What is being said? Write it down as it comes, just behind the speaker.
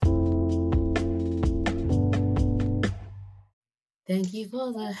Thank you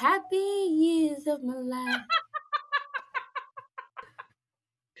for the happy years of my life.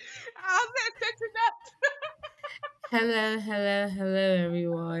 I was expecting that. Hello, hello, hello,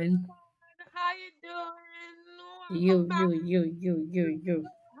 everyone. How you doing? Welcome You, back. you, you, you, you, you.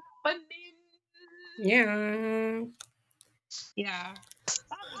 Happening. Yeah. Yeah,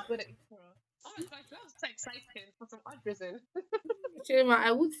 that was a good intro. Oh my gosh, that was so exciting for some odd reason. Chima,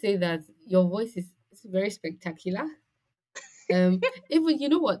 I would say that your voice is very spectacular. Even you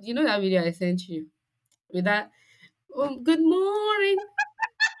know what? You know that video I sent you with that good morning.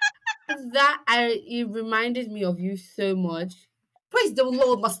 That I it reminded me of you so much. Praise the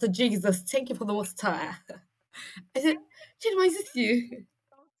Lord, Master Jesus. Thank you for the most high. I said, Chima, is this you?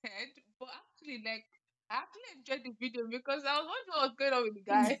 Head, but actually, like, I actually enjoyed the video because I was wondering what was going on with the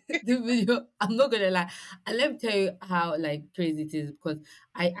guy. The video. I'm not gonna lie. And let me tell you how like crazy it is because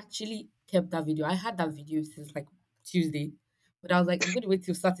I actually kept that video. I had that video since like Tuesday, but I was like, I'm gonna wait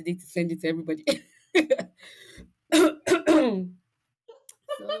till Saturday to send it to everybody.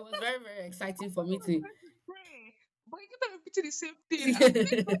 So it was very, very exciting for me I was to. going to pray, but he kept on repeating the same thing. I'm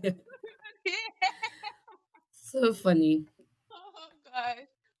thinking, what is here? So funny. Oh gosh.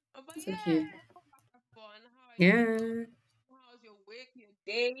 But It's yeah, okay. welcome back to fun. How are you doing? Yeah. How's your week, your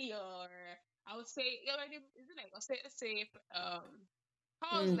day, your I would say is it like let's say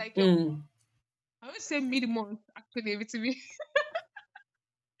how's Mm, like your mm. I would say mid month actually with me.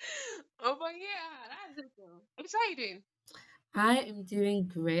 Oh but yeah, that's it though. How you doing? I am doing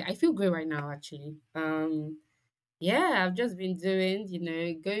great. I feel great right now, actually. Yeah, I've just been doing,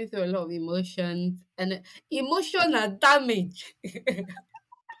 going through a lot of emotions and emotional damage.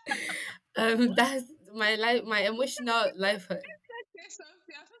 That's my life, my emotional life. Say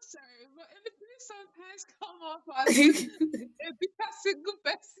something, I'm so sorry, but everything sometimes come off as a bitter single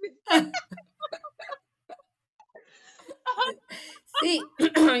person. See,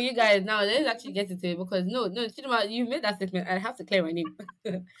 you guys, now let's actually get into it because no, Chidima, you made that statement. I have to clear my name.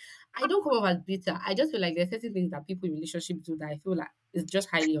 I don't come off as bitter. I just feel like there's certain things that people in relationships do that I feel like is just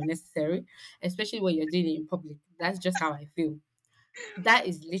highly unnecessary, especially when you're doing it in public. That's just how I feel. That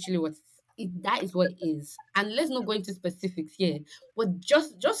is literally that is what it is. And let's not go into specifics here, but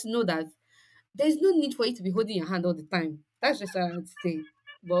just know that there's no need for you to be holding your hand all the time. That's just what I would say.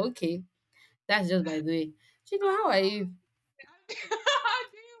 But okay, that's just by the way. Chico, how are you? How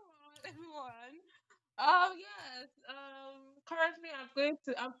do you want everyone? Yes. Currently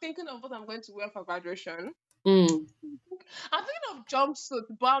I'm thinking of what I'm going to wear for graduation. Mm. I'm thinking of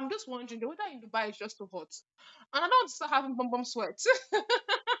jumpsuit, but I'm just wondering the weather in Dubai is just too hot. And I don't want to start having bum sweat.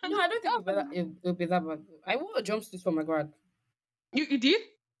 No, I don't think it'll be that bad. I wore a jumpsuit for my grad. You did?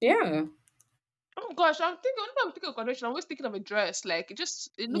 Yeah, Oh gosh, whenever I'm thinking of graduation, I'm always thinking of a dress. Like it looks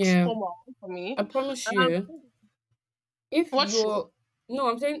yeah. formal for me. I promise And you, if what shoe? your no,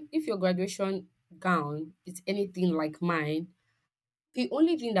 I'm saying if your graduation gown is anything like mine, the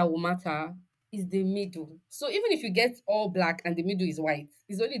only thing that will matter is the middle. So even if you get all black and the middle is white,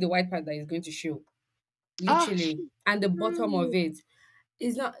 it's only the white part that is going to show. Ah, Literally. And the bottom of true. it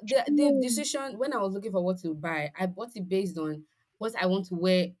is not the True. decision when I was looking for what to buy, I bought it based on what I want to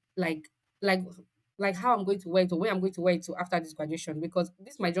wear, like like how I'm going to wear it or where I'm going to wear it to after this graduation. Because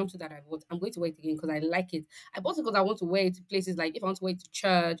this is my jumpsuit that I bought. I'm going to wear it again because I like it. I bought it because I want to wear it to places like if I want to wear it to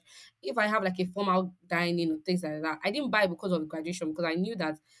church, if I have like a formal dining or things like that. I didn't buy it because of the graduation because I knew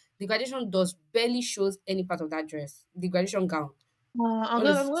that the graduation does barely shows any part of that dress, the graduation gown. I'm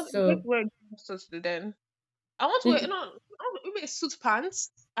going to So wear a jumpsuit then. I want to wear no, I want to wear a suit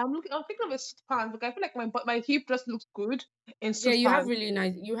pants. I'm thinking of a suit pants because I feel like my hip just looks good in yeah, suit pants.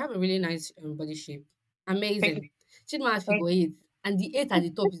 you have a really nice body shape. Thank you. Amazing. Chidma has Thank figure eight, and the eight at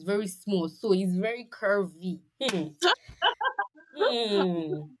the top is very small, so it's very curvy. Hmm.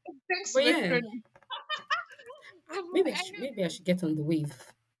 Thanks to But the yeah, training. maybe I should get on the wave.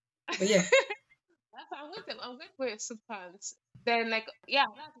 But yeah, I'm going to wear a suit pants. Then like yeah,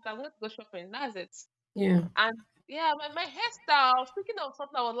 that's it. I'm going to go shopping. That's it. yeah, And yeah, my hairstyle. I was thinking of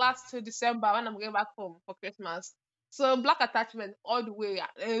something that will last till December when I'm going back home for Christmas. So black attachment all the way,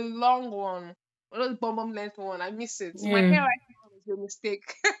 a long one, not the bum length one. I miss it. So my yeah. hair right now is a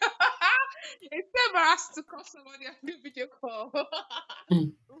mistake. It's so embarrassing to call somebody and do video call. Hmm.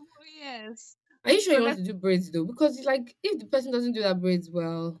 Oh, yes. Are you sure So you want let's to do braids though? Because like if the person doesn't do that braids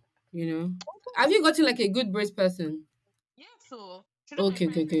well, have you gotten like a good braids person? yeah. So should my Okay,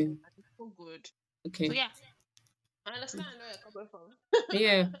 okay, friend okay, and it's so good. So okay. yeah, I understand where you're coming from.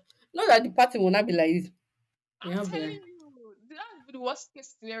 Yeah, not that the pattern will not be like this. I'm Yeah, be telling like. you, that's the worst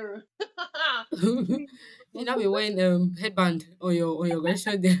case scenario. You now be wearing headband on your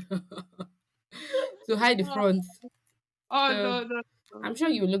graduation day to hide the Oh, front. Oh So no, no, no. I'm sure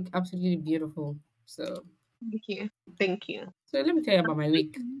you look absolutely beautiful. So Thank you. Thank you. let me tell you about my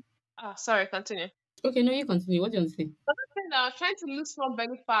week. Ah, sorry, continue. Okay, no, you continue. What do you want to say? I was trying to lose some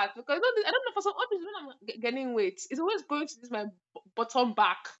belly fat because I don't know for some odd reason when I'm gaining weight, it's always going to this my bottom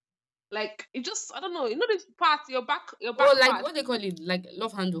back. Like it just I don't know. You know this part, your Oh, back like part. what they call it, like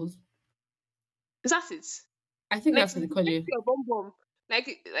love handles. Is that it? I think Like that's what next they call to it. your bum bum. Like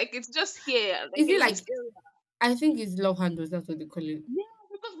it's just here, like Is it in like? this area. I think it's love handles. That's what they call it. Yeah,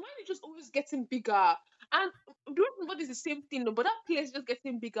 because mine is just always getting bigger. And the rest of my body is the same thing, though, but that place is just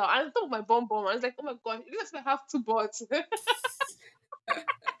getting bigger. And on top of my bum bum, I was like, oh my god, it looks like I have two butts. It's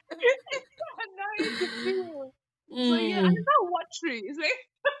so annoying to feel. So yeah, and it's Mm. not watery. It's like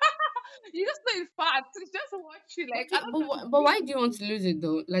you just know it's fat. It's just watery. Like I don't know. It's But why big do you want to lose it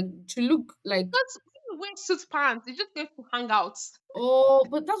though? Like to look like. because when you wear suit pants, it's just going to hang out. Oh,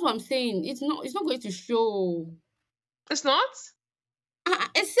 but that's what I'm saying. It's not going to show. It's not.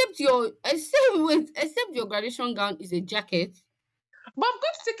 Except your graduation gown is a jacket. But I'm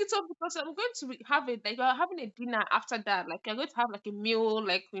going to take it off because I'm going to have it like you're having a dinner after that. Like you're going to have like a meal,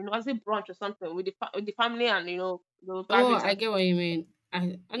 like as a brunch or something with with the family and the Oh, graduates. I And get what you mean. I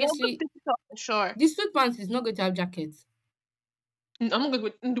yeah, I'm going to honestly, take it off for sure. this suit pants is not going to have jackets. I'm not going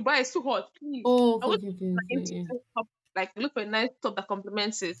to in Dubai. It's too hot. Please, Oh, I okay, want okay, okay, to okay, yeah. top, like look for a nice top that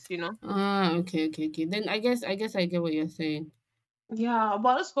complements it. You know. Ah, okay, okay, okay. Then I guess I get what you're saying. Yeah, but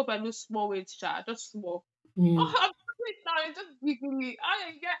I just hope I lose small weight, child. Just small. Yeah. Oh, I'm it now. It's just giggly. Oh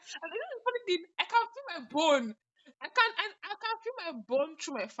yeah. And this is the funny thing. I can feel my bone. I can feel my bone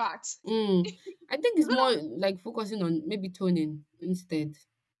through my fat. Mm. I think It's it's not more like focusing on maybe toning instead.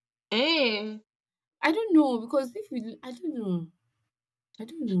 eh. I don't know because if we, I don't know. I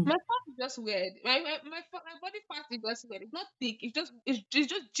don't know. My fat is just weird. My body fat is just weird. It's not thick. It's just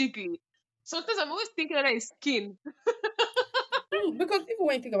jiggly. Sometimes I'm always thinking that it's skin. Because even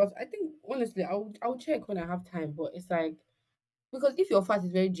when you think about it, I think honestly, I would check when I have time. But it's like because if your fat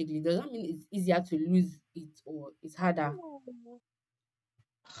is very jiggly, does that mean it's easier to lose it or it's harder? No.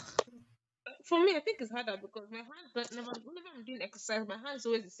 For me, I think it's harder because my hands don't never whenever I'm doing exercise, my hands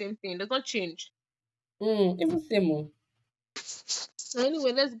always the same thing. It does not change. Even same. Oh. So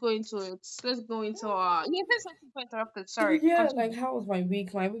anyway, let's go into it. Let's go into our yeah, there's something before I interrupted. Sorry, Yeah, like continue. how was my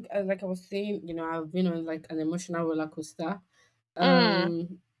week? My week, like I was saying, I've been on like an emotional roller coaster.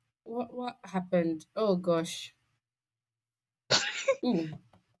 Mm. What happened? Oh gosh. Ooh,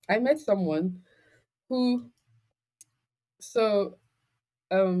 I met someone who so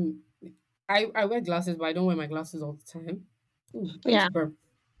um I wear glasses, but I don't wear my glasses all the time. Ooh, going Yeah. to burp.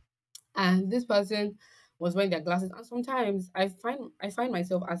 And this person was wearing their glasses, and sometimes I find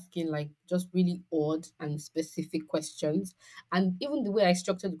myself asking like just really odd and specific questions, and even the way I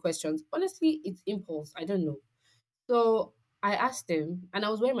structure the questions, honestly, it's impulse. I don't know. So I asked him, and I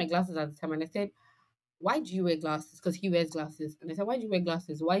was wearing my glasses at the time, and I said, "Why do you wear glasses?" Because he wears glasses, and I said, "Why do you wear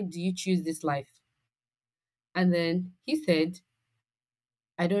glasses? Why do you choose this life?" And then he said,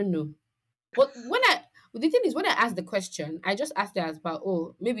 "I don't know." But the thing is, when I asked the question, I just asked it as about,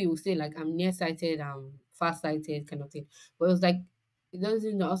 oh, maybe we'll say like I'm nearsighted, I'm far-sighted, kind of thing. But it was like, it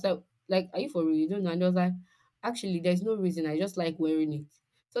doesn't know. I was like, are you for real? You don't know? And I was like, actually, there's no reason. I just like wearing it.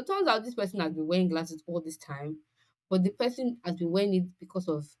 So it turns out this person has been wearing glasses all this time, but the person has been wearing it because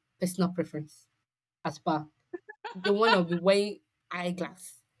of personal preference, as per the one of be wearing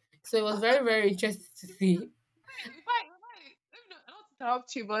eyeglass. So it was very, very interesting to see. Let me know, I don't want to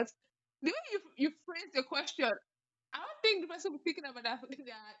interrupt you, but the way you phrased your question, I don't think the person will be thinking about that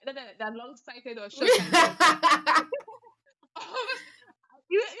they're long sighted or short sighted.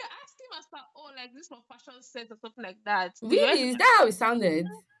 You're asking us that, oh, like this for fashion sense or something like that. Do you Really? Is that how it sounded?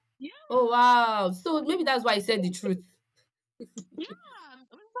 yeah, Oh wow. So maybe that's why he said the truth. yeah. I mean,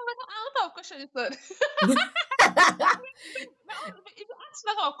 so like, I don't know what question is that. If you ask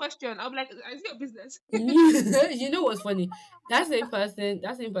that kind of question, I'll be like, is it your business? You know what's funny? That same person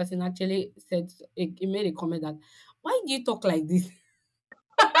actually said he made a comment that why do you talk like this?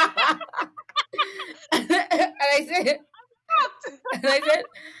 and I said and I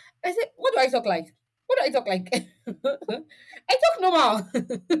said, what do I talk like? What do I talk like? I talk normal.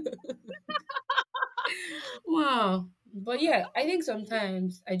 Wow. But yeah, I think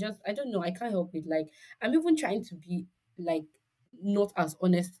sometimes I don't know, I can't help it. Like I'm even trying to be like not as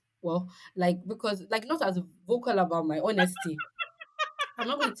honest. Well, like because like not as vocal about my honesty. I'm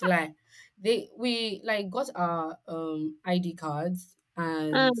not going to lie. We like got our ID cards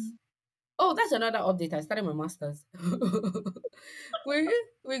and Mm. oh that's another update. I started my masters.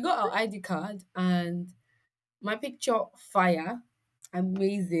 We got our ID card and my picture fire,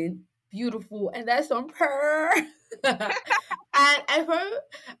 amazing. beautiful, and there's some purr. And I heard,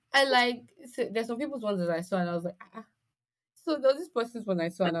 I like, so there's some people's ones that I saw, and I was like, ah. So there was this person's one I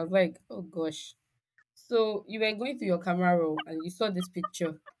saw, and I was like, oh gosh. So you were going through your camera roll, and you saw this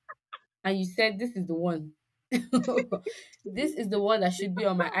picture, and you said, this is the one. This is the one that should be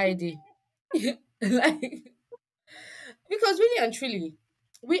on my ID. Like, because really and truly,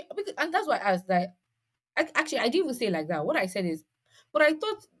 and that's why I asked that. Actually, I didn't even say it like that. What I said is, but I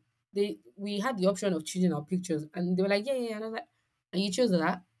thought we had the option of choosing our pictures, and they were like, yeah, yeah, yeah. And I was like, and you chose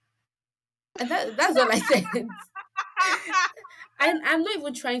that, and that's all I said. And I'm not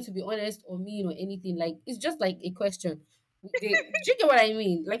even trying to be honest or mean or anything. Like, it's just like a question. Do you get what I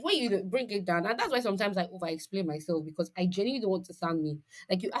mean? Like, when you bring it down, and that's why sometimes I over explain myself, because I genuinely don't want to sound mean.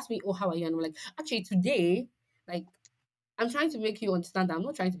 Like, you ask me, oh, how are you? And I'm like, actually, today, like, I'm trying to make you understand that I'm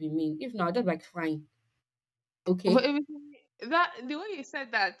not trying to be mean. If not, I'll just be like, fine, But okay. that the way you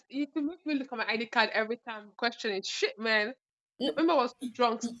said that, you could make me look at my ID card every time questioning shit, man. No, Remember, I was too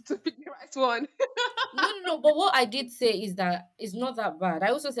drunk to pick the right one. no, no, no. But what I did say is that it's not that bad. I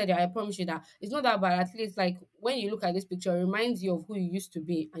also said that I promise you that it's not that bad. At least, like, when you look at this picture, it reminds you of who you used to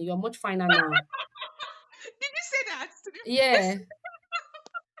be, and you're much finer now. Did you say that? Yeah.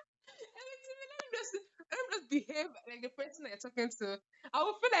 Let me just behave like the person that you're talking to. I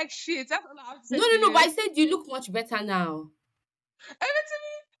will feel like shit. That's all I have to say No, to no, no. But you. I said you look much better now. Even to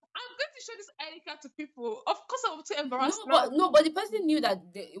me, I'm going to show this ID card to people. Of course, I will too No, embarrassed now. but no, but the person knew that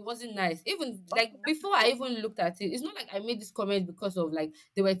it wasn't nice. Even like before I even looked at it, it's not like I made this comment because of like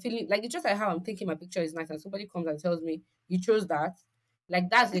they were feeling like it's just like how I'm thinking my picture is nice, and somebody comes and tells me you chose that. Like,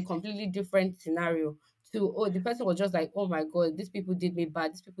 that's a completely different scenario. To, oh, the person was just like, oh my god, these people did me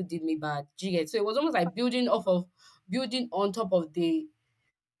bad. These people did me bad. Do you get? So it was almost like building on top of the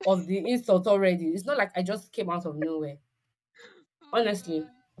insult already. It's not like I just came out of nowhere. Oh Honestly, god.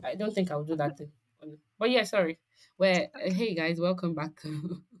 I don't think I would do that thing. But yeah, sorry. Where hey guys, welcome back.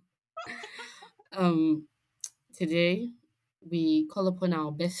 um Today we call upon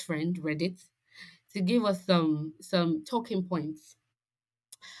our best friend Reddit to give us some talking points.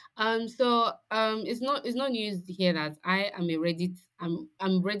 It's not news here that I'm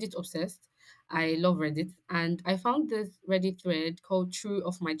Reddit obsessed. I love Reddit, and I found this Reddit thread called True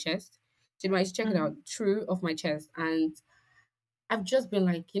of My Chest. So you might check it Mhm. out, True of My Chest. And I've just been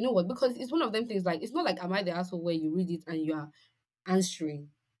like, you know what? Because it's one of them things, like, it's not like am I the asshole where you read it and you are answering.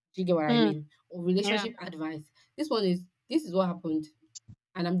 Do you get what I Mm, mean? Or yeah. relationship advice. This is what happened.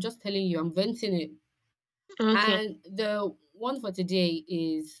 And I'm just telling you, I'm venting it. Okay. And the one for today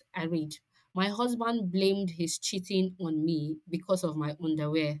is, I read, my husband blamed his cheating on me because of my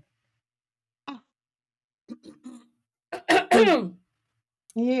underwear. Ah, mm,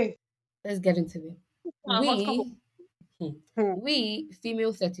 Let's yeah. get into it. Hot couple. We Mm, We,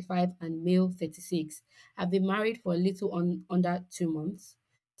 female 35 and male 36, have been married for a little under 2 months,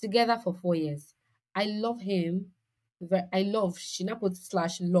 together for 4 years. I love him. I love, she now put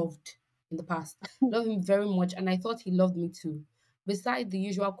slash loved in the past. Love him very much, and I thought he loved me too. Besides the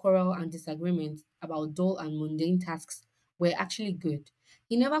usual quarrel and disagreements about dull and mundane tasks, were actually good.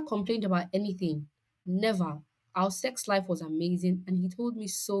 He never complained about anything. Never. Our sex life was amazing, and he told me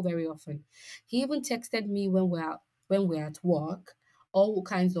so very often. He even texted me when we're at work, all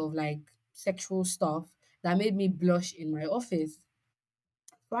kinds of like sexual stuff that made me blush in my office.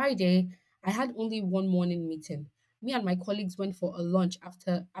 Friday, I had only one morning meeting. Me and my colleagues went for a lunch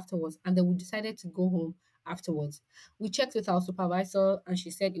afterwards, and then we decided to go home afterwards. We checked with our supervisor, and she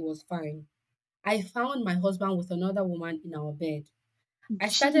said it was fine. I found my husband with another woman in our bed. I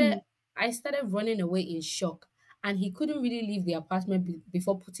started gee. I started running away in shock, and he couldn't really leave the apartment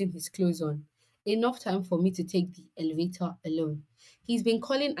before putting his clothes on. Enough time for me to take the elevator alone. He's been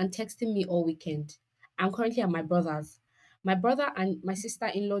calling and texting me all weekend. I'm currently at my brother's. My brother and my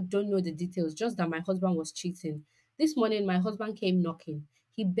sister-in-law don't know the details, just that my husband was cheating. This morning, my husband came knocking.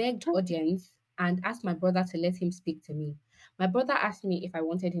 He begged audience and asked my brother to let him speak to me. My brother asked me if I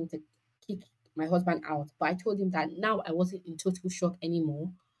wanted him to kick my husband out, but I told him that now I wasn't in total shock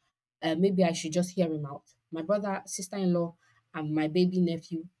anymore. Maybe I should just hear him out. My brother, sister in law, and my baby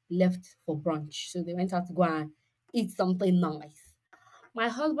nephew left for brunch. So they went out to go and eat something nice. My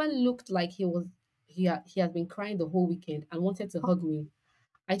husband looked like he had been crying the whole weekend and wanted to hug me.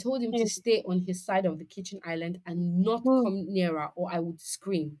 I told him to Yeah. stay on his side of the kitchen island and not Mm, come nearer or I would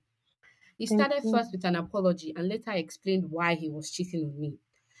scream. He thank started you. first with an apology and later explained why he was cheating on me.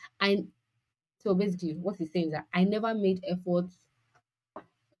 And so basically what he's saying is that I never made efforts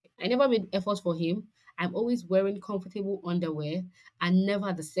for him. I'm always wearing comfortable underwear and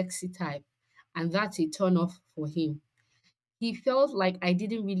never the sexy type. And that's a turn off for him. He felt like I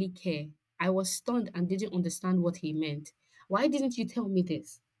didn't really care. I was stunned and didn't understand what he meant. Why didn't you tell me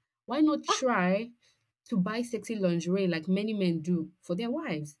this? Why not try to buy sexy lingerie like many men do for their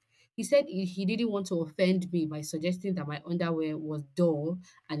wives? He said he didn't want to offend me by suggesting that my underwear was dull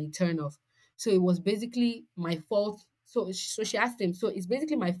and a turn off. So it was basically my fault. So she asked him, so it's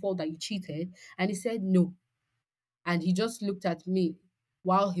basically my fault that you cheated? And he said no. And he just looked at me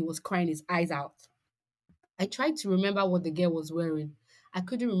while he was crying his eyes out. I tried to remember what the girl was wearing. I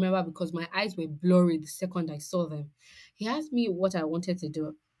couldn't remember because my eyes were blurry the second I saw them. He asked me what I wanted to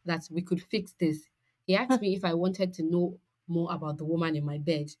do, that we could fix this. He asked me if I wanted to know more about the woman in my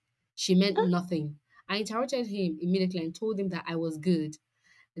bed. She meant nothing. I interrupted him immediately and told him that I was good.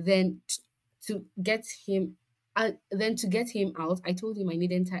 Then to get him to get him out, I told him I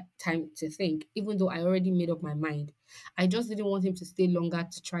needed time to think, even though I already made up my mind. I just didn't want him to stay longer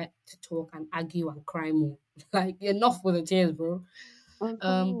to try to talk and argue and cry more. Like enough with the tears, bro.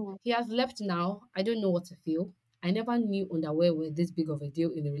 Mhm. He has left now. I don't know what to feel. I never knew underwear were this big of a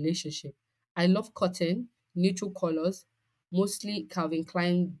deal in a relationship. I love cotton, neutral colors, mostly Calvin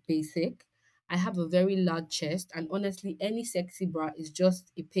Klein basic. I have a very large chest, and honestly, any sexy bra is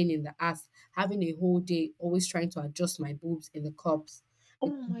just a pain in the ass. Having a whole day always trying to adjust my boobs in the cups.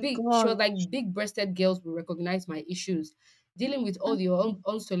 Oh my She was god. like, big breasted girls will recognize my issues. Dealing with all the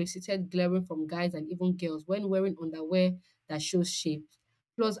unsolicited glaring from guys and even girls when wearing underwear that shows shape.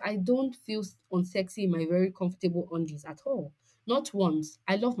 Plus, I don't feel unsexy in my very comfortable undies at all. Not once.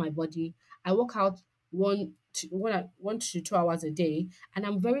 I love my body. I work out 1 to 2 hours a day, and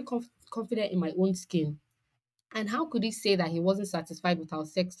I'm very confident in my own skin. And how could he say that he wasn't satisfied with our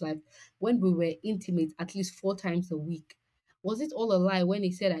sex life when we were intimate at least 4 times a week? Was it all a lie when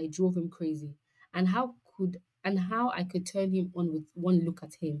he said I drove him crazy? And how I could turn him on with one look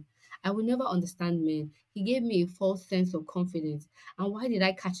at him? I will never understand men. He gave me a false sense of confidence. And why did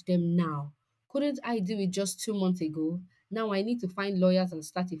I catch them now? Couldn't I do it just 2 months ago? Now I need to find lawyers and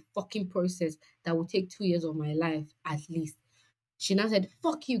start a fucking process that will take 2 years of my life at least. She now said,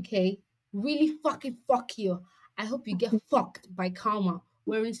 fuck you, Kay. Really fucking fuck you. I hope you get fucked by karma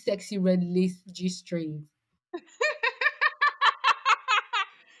wearing sexy red lace G strings.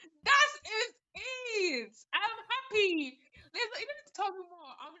 That is it. I'm happy. You don't need to tell me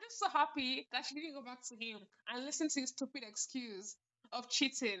more. I'm just so happy that she didn't go back to him and listen to his stupid excuse of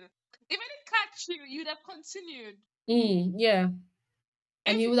cheating. If I didn't catch you, you'd have continued. Yeah.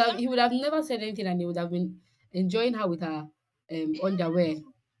 And If he you, would have I'm he would have never said anything and he would have been enjoying her with her underwear. yeah,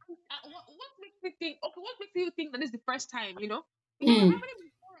 what makes me think? Okay, what makes you think that this is the first time? You were Mm, having it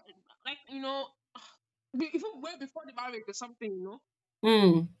before, like even way before the marriage or something.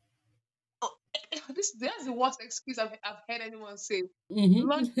 mm, Oh, this that's the worst excuse I've heard anyone say. mm-hmm.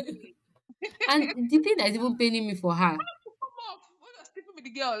 Lingerie. And the thing that is even paining me for her, Come off when you're sleeping with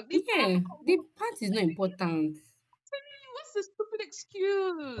the girl. The part yeah, will come the off. part is not important. What's the stupid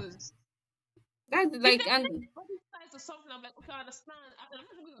excuse? That's If like, they're saying and body size or something, I'm like, okay, I understand. I'm not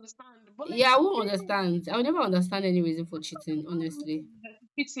even gonna understand. But like yeah, I won't cheating, understand. I will never understand any reason for cheating, honestly.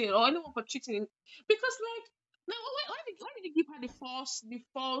 cheating or anyone for cheating, because like, now why did you give her the false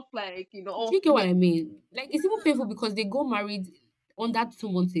like Do you get yeah, what I mean? Like, it's even painful because they got married under 2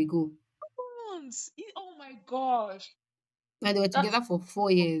 months ago. oh my gosh, And they were that's together for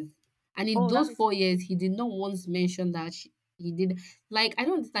 4 years. And in oh that those is 4 years, he did not once mention that he did. Like, I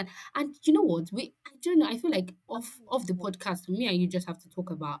don't understand. And you know what? I don't know. I feel like off the podcast, me and you just have to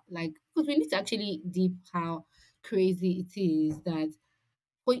talk about, like, because we need to actually deep how crazy it is that,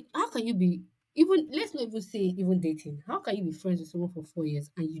 but how can you be, even, let's not even say even dating, how can you be friends with someone for 4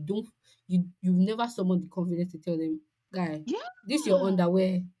 years and you've never summoned the confidence to tell them, guy, this your yeah.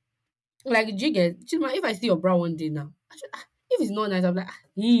 underwear, like, do you get, Chidima, if I see your bra one day now, if it's not nice, I'm like,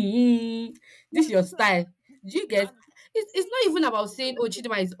 this Yes, your this is style. Do you get? and It's not even about saying, oh, the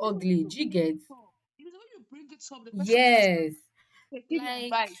Chidima is way ugly. you Do you bring get? it up. It is the way you bring it up. The person feels like, Yes. okay, give me Like,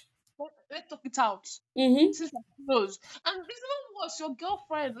 advice. Let's talk it out. mm-hmm. Since like close. And it's even worse, your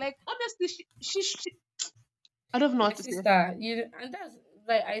girlfriend. Like honestly, she I don't know My what to say. sister, and that's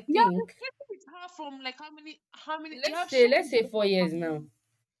like, I Yeah, I've think, been sleeping with her from like how many you let's have say, shared let's with say me. 4 years now.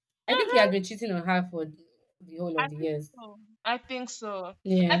 I think he has Mhm. been cheating on her for the whole I of the think years. so. I think so. I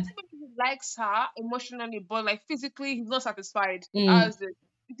Yeah. think maybe he likes her emotionally, but like physically, he's not satisfied. Mm. As it.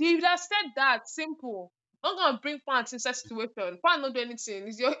 If he would have said that, simple. I'm gonna bring pants in such situation. Pan not do anything.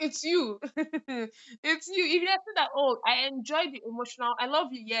 It's you. It's you. If you had said that, oh, I enjoy the emotional, I love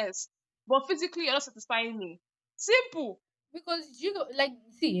you, yes, but physically you're not satisfying me. Simple. Because you know, like,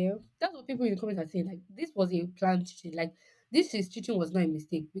 see, that's what people in the comments are saying. Like, this was a planned cheating. Like, this is cheating was not a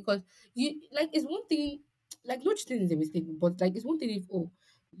mistake because you, like, it's one thing. like not cheating is a mistake, but like it's one thing if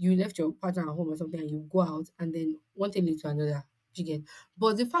you left your partner at home or something and you go out and then one thing leads to another. You get,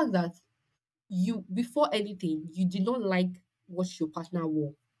 but the fact that you before anything you did not like what your partner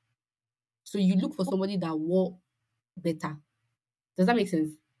wore, so you look for somebody that wore better. Does that make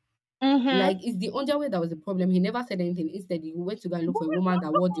sense? Mm-hmm. Like it's the underwear that was the problem. He never said anything. Instead, he went to go and look But for a wait, woman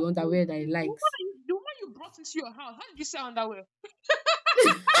that wore the underwear that he likes. the one you brought into your house, how did you say underwear?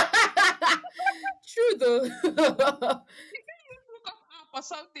 True though. Did you look up app or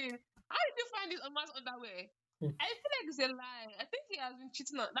something? How did you find this man's underwear? I feel like it's a lie. I think he has been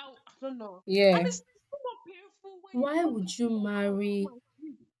cheating on that. I don't know. And Yeah. it's so more painful when you Why come would you come marry and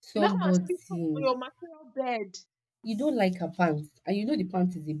sleep. You know, come and sleep on somebody your material bed. you don't like her pants, and you know the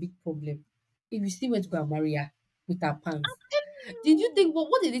pants is a big problem? If you still went to go and marry her with her pants, I'm telling did you you. think?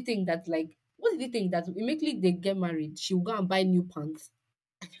 What did he think that like? What did he think that immediately they get married, she'll go and buy new pants?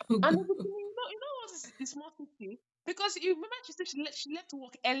 And everything, you know what is the small thing? Because you remember she said she left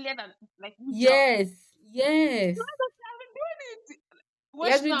work earlier than like usual. Yes, yes. So I've been doing it He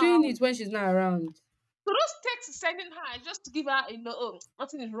when has she's been not doing around. it when she's not around. So those texts sending her just to give her, oh,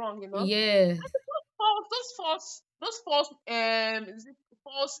 nothing is wrong, Yeah. And those false, is it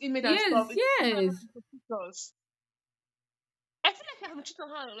false image and stuff. Yes, It's yes. pictures. I feel like he has been cheating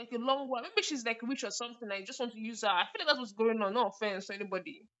on her like a long while. Maybe she's like rich or something. I just want to use her. I feel like that's what's going on. No offense to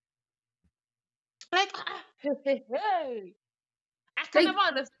anybody. Like, hey. I can Like never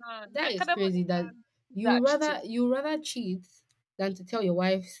understand. I that can is never crazy that understand that cheating. you rather cheat than to tell your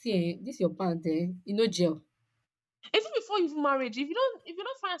wife, see, this your pant you know jail. Even before you even married, if you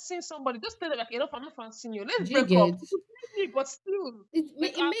don't fancy somebody, just tell them like, I'm not fancying you. Let's Do you break up. get You could play me, but still,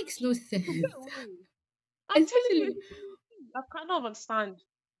 like, it makes no to get sense. away. I'm telling you, Especially I cannot understand.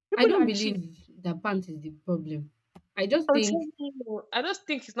 I People don't that cheat, believe that pant is the problem. I just I'm think telling you, I just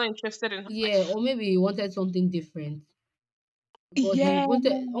think he's not interested in like, yeah, or maybe he wanted something different. But he yeah.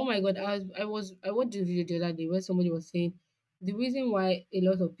 wanted, oh my god, I watched the video the other day where somebody was saying the reason why a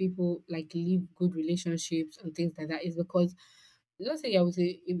lot of people like leave good relationships and things like that is because let's say I would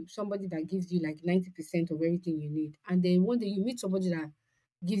say if somebody that gives you like 90% of everything you need, and then one day you meet somebody that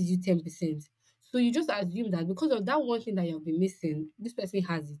gives you 10%. So you just assume that because of that one thing that you've been missing, this person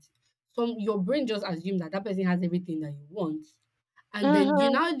has it. So your brain just assume that that person has everything that you want, and then you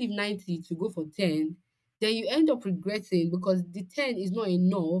Mm-hmm. now leave 90 to go for 10, then you end up regretting because the 10 is not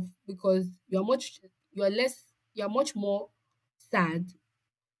enough because you're much more sad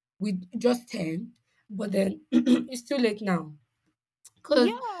with just 10, but then it's too late now because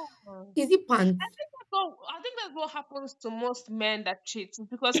Yeah. easy pants. I think that's what happens to most men that cheat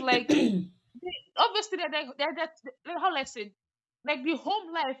because, like, obviously they're how let's say like the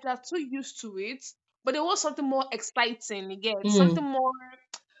home life they're too used to it, but they want something more exciting again, something Mm,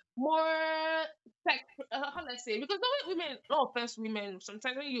 more like how let's say because the way women, no offense women,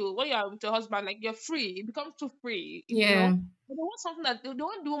 sometimes when you are with your husband like you're free, it becomes too free, yeah, but they want something that they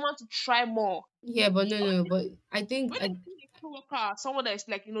want the woman to try more. yeah, but no, no, but I think When they see a coworker, someone that is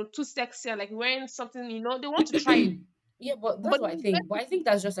like too sexy and like wearing something, they want to try it, yeah, but but that's what I think. But I think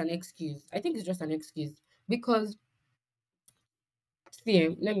that's just an excuse. I think it's just an excuse because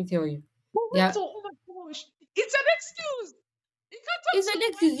see, let me tell you, but wait, yeah, so oh my gosh, it's an excuse. You can't talk it's to an your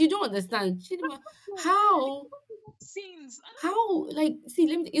wife. excuse. You don't understand. Can't talk to your wife. You How? can't do those scenes. I don't How? know. Like, see,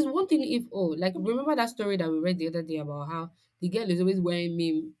 let me. It's one thing if like remember that story that we read the other day about how the girl is always wearing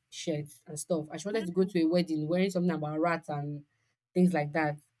meme shirts and stuff, and she wanted to go to a wedding wearing something about rats and things like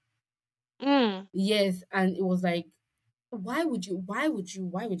that. Mm. Yes, and it was like, why would you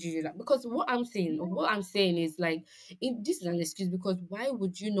do that? Because what I'm saying is like, this is an excuse because why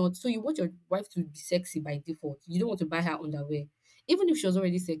would you not? So you want your wife to be sexy by default. You don't want to buy her underwear, even if she was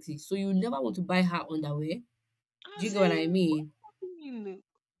already sexy. So you never want to buy her underwear. Do you As get what I in, what mean? do you mean?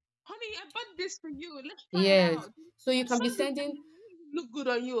 Honey, I bought this for you. Let's try it Yes. out. So you Your can be son sending look good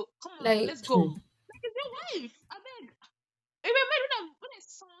on you. Come on, like let's go. Like it's your wife. I beg. Even when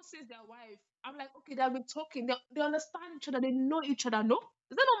someone says their wife, I'm like, okay, they've been talking. They understand each other. They know each other. No,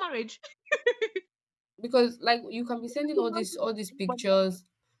 is that not marriage? because like you can be You sending don't want to all these anybody else. pictures,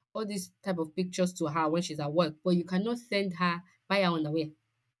 all these type of pictures to her when she's at work, but you cannot send her buy her underwear.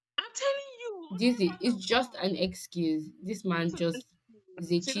 I'm telling you, This underwear is part it's and just part. an excuse. This man It's an just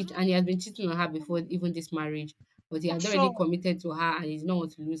is excuse. a She cheat, doesn't. and he has been cheating on her before even this marriage. But he For had already sure. committed to her, and he did not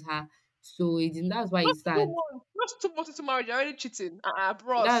want to lose her. So that's why he's Just two sad. months. Just 2 months into marriage, you're already cheating.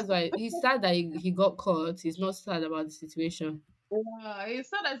 Bros. That's why he's sad that he got caught. He's not sad about the situation. Yeah, he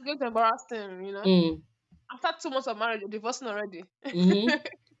said that it's going to embarrass him. Mm. After 2 months of marriage, you're divorcing already. Mm-hmm.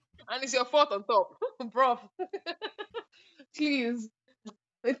 And it's your fault on top. Bro. Please.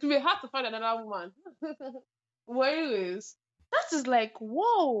 It will be hard to find another woman. Well, anyways, that is like,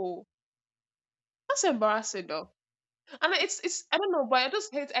 whoa, that's embarrassing though. And it's I don't know, but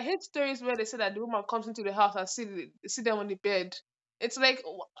I hate stories where they say that the woman comes into the house and see them on the bed. It's like,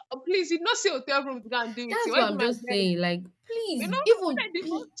 please, you not see hotel room to go and do it. That's Why what is I'm my just bed? saying. Like, You please, know, when I even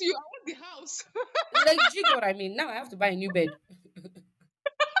divorce be you, I want the house. like, do you get what I mean? Now I have to buy a new bed.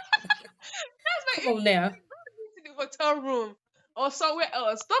 That's Come like, on now. to the hotel room or somewhere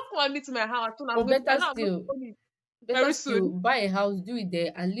else. Stop coming to my house when Or I better know I'm going to still, own it very soon. buy a house, do it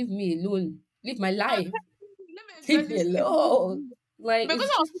there, and leave me alone. Live my And life. let me enjoy Leave me this peaceful alone. moment. Like, Because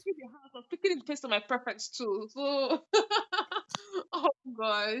it's I was just picking the house, I was picking it based on my preference too. So, oh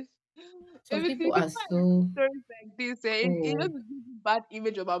gosh. some If people you are find so stories like this, it oh just gives you bad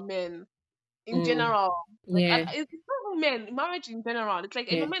image about men in mm, general. Like, yeah, it's not even men, marriage in general. It's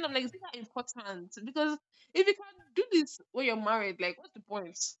like, yeah. men, I'm like, is that important? Because if you can do this when you're married, like, what's the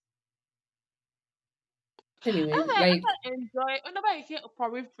point? Anyway, That's like why I enjoy whenever I hear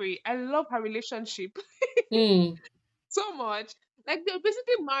Oprah Free. I love her relationship mm, so much. Like they're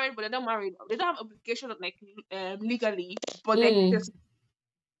basically married, but they're not married. They don't have obligation of like legally, but like mm. this,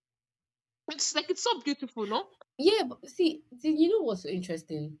 it's like it's so beautiful, no? Yeah, but see, you know what's so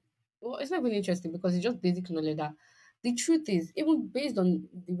interesting? Well, it's not even interesting because it's just basic knowledge that the truth is, even based on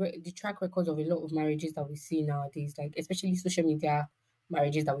the track records of a lot of marriages that we see nowadays, like especially social media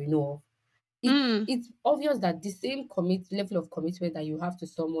marriages that we know of, Mm. it's obvious that the same level of commitment that you have to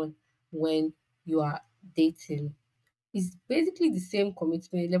someone when you are dating is basically the same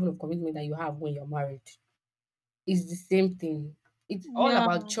commitment level of commitment that you have when you're married. It's the same thing. It's all Yeah.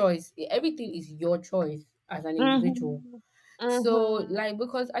 about choice. Everything is your choice as an individual. Mhm. So, Mhm. like,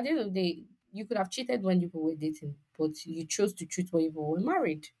 because at the end of the day, you could have cheated when you were dating, but you chose to cheat when you were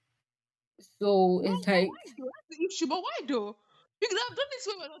married. So Well, it's like why though? That's the issue. But why though? You could have done this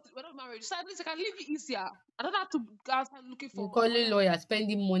when we're not married. So at least I can live it easier. I don't have to go outside looking you for calling another. lawyer,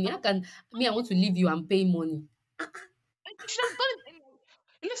 spending money. How can me? I want to leave you and pay money. Like, you should have done it anyway.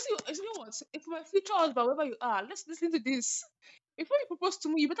 Let's see. You know what? If my future husband, wherever you are, let's listen to this. Before you propose to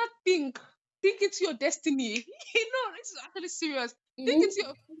me, you better think into your destiny. This is actually serious. Think into Mhm.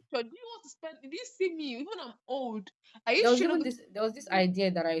 your future. Do you want to spend? Did you see me? Even when I'm old, are you There was sure you're even not going this. There was this to?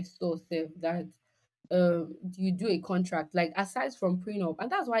 idea that I saw, Seth, that you do a contract like aside from prenup,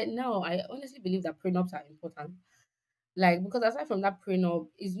 and that's why now I honestly believe that prenups are important. Like, because aside from that prenup,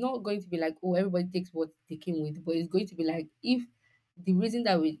 it's not going to be like, oh, everybody takes what they came with, but it's going to be like, if the reason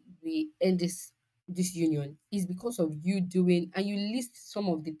that we end this union is because of you doing, and you list some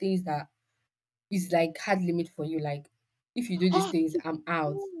of the things that is like hard limit for you, like if you do these Oh, things, I'm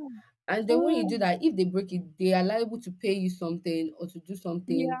out. mm, And then when you do mm, that, if they break it, they are liable to pay you something or to do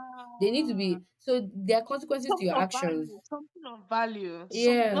something. They need to yeah. be, so there are consequences to Something your of value. actions. Something of value.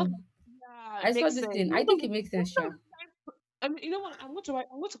 Some Yeah, not. Yeah, I it saw makes this sense. thing. I think it makes sense, Sha. I mean, you know what? I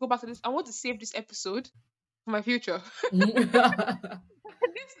want to go back to this. I want to save this episode for my future. That's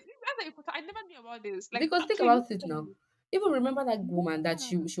important. I never knew about this. Like, Because think actually, it about makes it now. sense. Even remember that woman that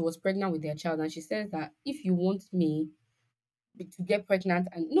Yeah. she was pregnant with their child, and she says that if you want me to get pregnant,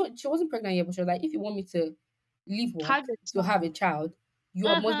 and no, she wasn't pregnant yet, but she was like, if you want me to leave Had work a to have a child. child,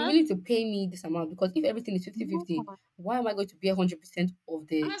 must be Uh-huh. willing to pay me this amount, because if everything is 50-50, Yeah. why am I going to bear 100% of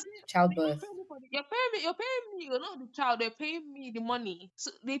the As in, you're not childbirth? paying me for you're not the child, they're paying me the money.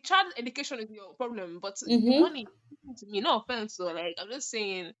 So the child education is your problem, but the Mm-hmm. money to me, no offense. So like I'm just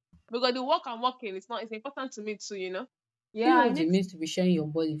saying because the work I'm working it's important to me too. Do you know Yeah, it what it makes means to be sharing your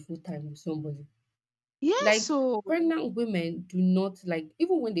body full time with somebody? yes, Like, so pregnant women do not, like,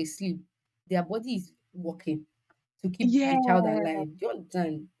 even when they sleep, their body is working to keep yeah. the child alive. Do you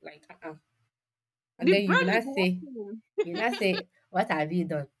understand? Like, and The then brain is working. you now say, what have you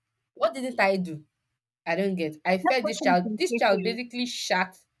done? What didn't I do? I don't get. I That fed this person is child. This child communicating. basically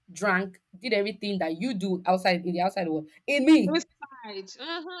shat, drank, did everything that you do outside in the outside world in me. Inside.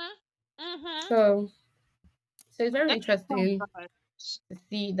 Mm-hmm. Mm-hmm. So, so it's very Oh interesting gosh. to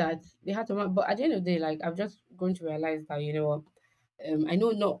see that they had to. But at the end of the day, like, I'm just going to realize that, you know what, I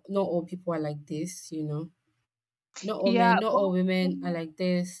know not all people are like this. Not all Yeah, men, not but all women are like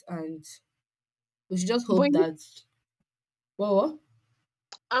this, and we should just but hope that. Well,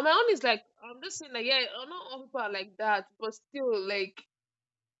 my own is like I'm just saying that yeah, not all people are like that, but still like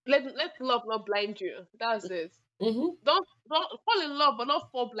let love not blind you. That's it. mm-hmm. Don't fall in love, but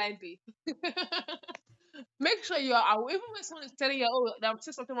not fall blindly. Make sure you are aware. Even when someone is telling you, oh, I'm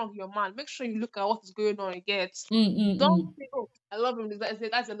saying something wrong with your man, make sure you look at what is going on. You get. Don't Mm-mm-mm. say, oh, I love him.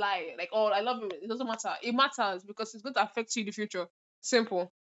 That's a lie. Like, oh, I love him. It doesn't matter. It matters because it's going to affect you in the future.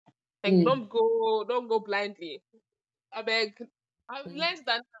 Simple. Like, Mm. don't go blindly. I beg. I've learned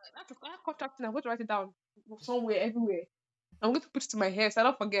that that's a contract thing. I'm going to write it down somewhere, everywhere. I'm going to put it to my hair so I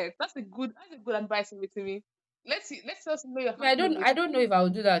don't forget. That's a good advice to me. Let's see. Let's just know your I mean, happy limit. I don't know if I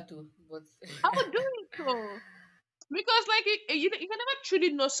would do that too, but I would do it though. Because like you can never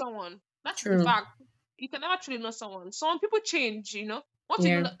truly know someone. That's the true. fact. You can never truly know someone. Some people change, you know. Once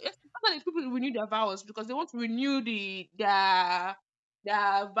you know Yeah. that, sometimes people renew their vows because they want to renew their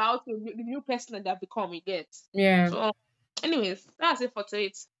vow to the new person that they've become. You get. Yeah. So, anyways, that's it for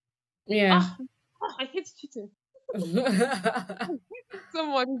today. Yeah. Ah, I hate cheating so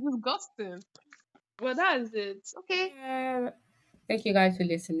much. It's disgusting. Well, that is it. Okay. Yeah. Thank you guys for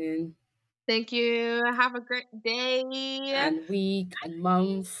listening. Thank you. Have a great day. And week and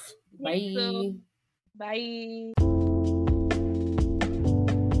month. You too. Bye. Bye.